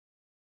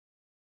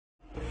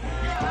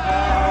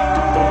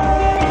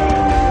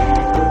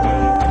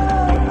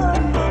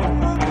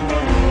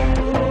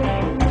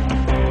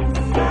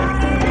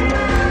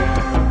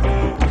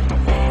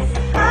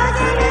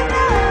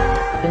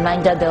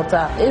Niger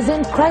Delta is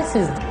in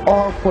crisis.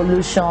 Oil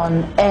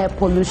pollution, air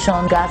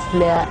pollution, gas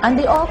flare, and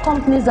the oil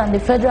companies and the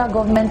federal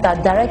government are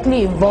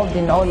directly involved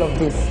in all of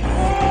this.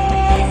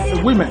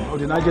 The women of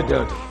the Niger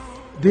Delta,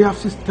 they have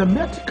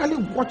systematically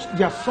watched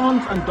their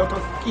sons and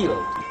daughters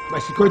killed by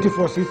security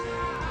forces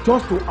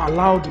just to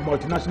allow the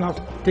multinationals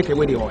to take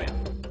away the oil.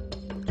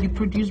 You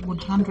produce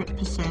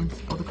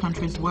 100% of the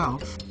country's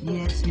wealth,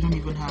 yet you don't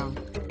even have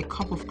a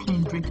cup of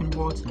clean drinking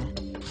water.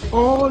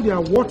 All their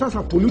waters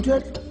are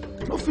polluted.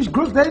 No fish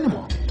grows there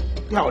anymore.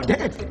 They are all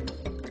dead.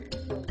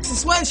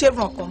 Since when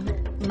Chevron come,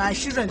 my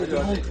children they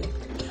hungry.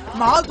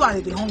 My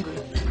husband is hungry.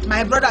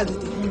 My brother is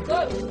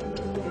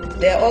hungry.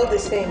 They're all the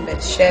same,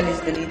 but Shell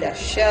is the leader.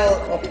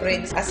 Shell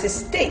operates as a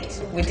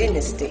state within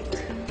a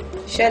state.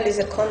 Shell is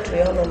a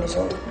country all on its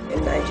own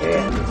in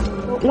Nigeria.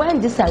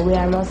 When this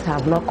awareness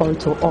have not come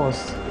to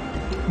us,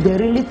 they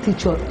really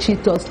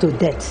cheat us to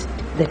death,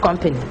 the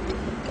company.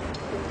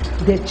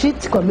 They cheat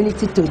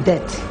community to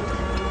death.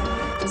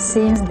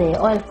 Since the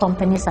oil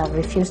companies have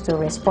refused to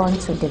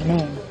respond to the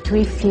men,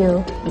 we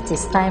feel it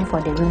is time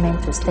for the women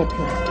to step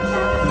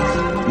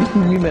in. If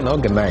women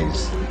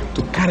organize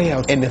to carry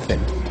out anything,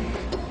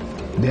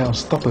 they are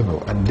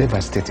unstoppable and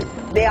devastating.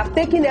 They have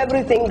taken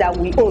everything that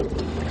we own.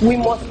 We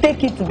must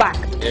take it back.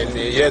 In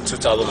the year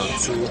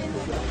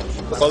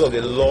 2002, because of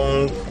the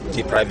long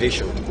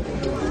deprivation,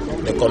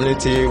 the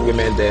community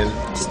women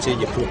then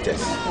staged a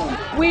protest.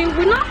 We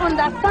will not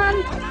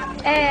understand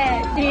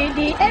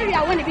the area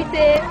when we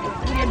say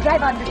we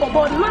drive at before,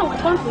 but now we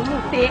come to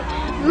know say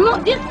no,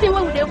 this thing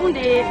when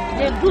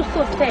they do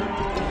so safe.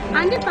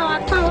 And this our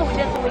town over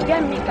there, so we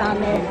get milk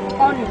and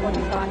honey for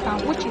this our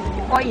town, which is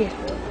the oil.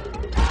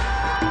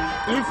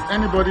 If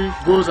anybody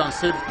goes and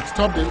says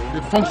stop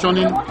the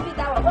functioning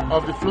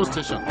of the flow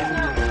station,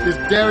 it's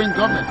daring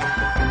government.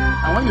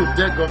 And when you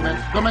dare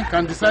government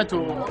can decide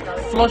to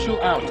flush you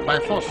out by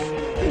force.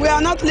 We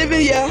are not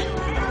living here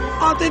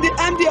until the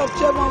MD of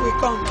Chevron will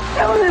come.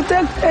 Even if it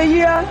takes a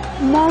year,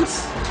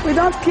 months, we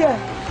don't care.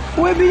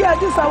 We'll be here,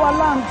 this is our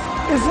land.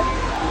 It's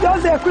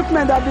just the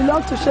equipment that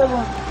belongs to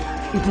Chevron.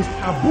 It is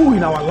taboo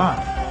in our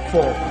land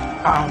for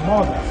our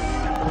mothers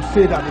to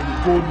say that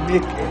they will go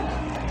naked.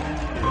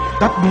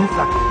 That means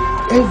that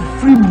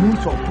every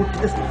means of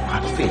protest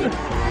has failed.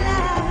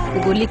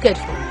 We go naked,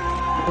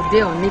 we go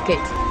there on naked,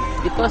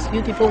 because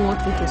you people want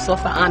you to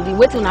suffer and be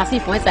waiting and see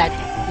for inside,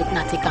 you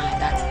cannot take on like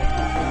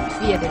that.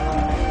 Fear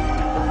them.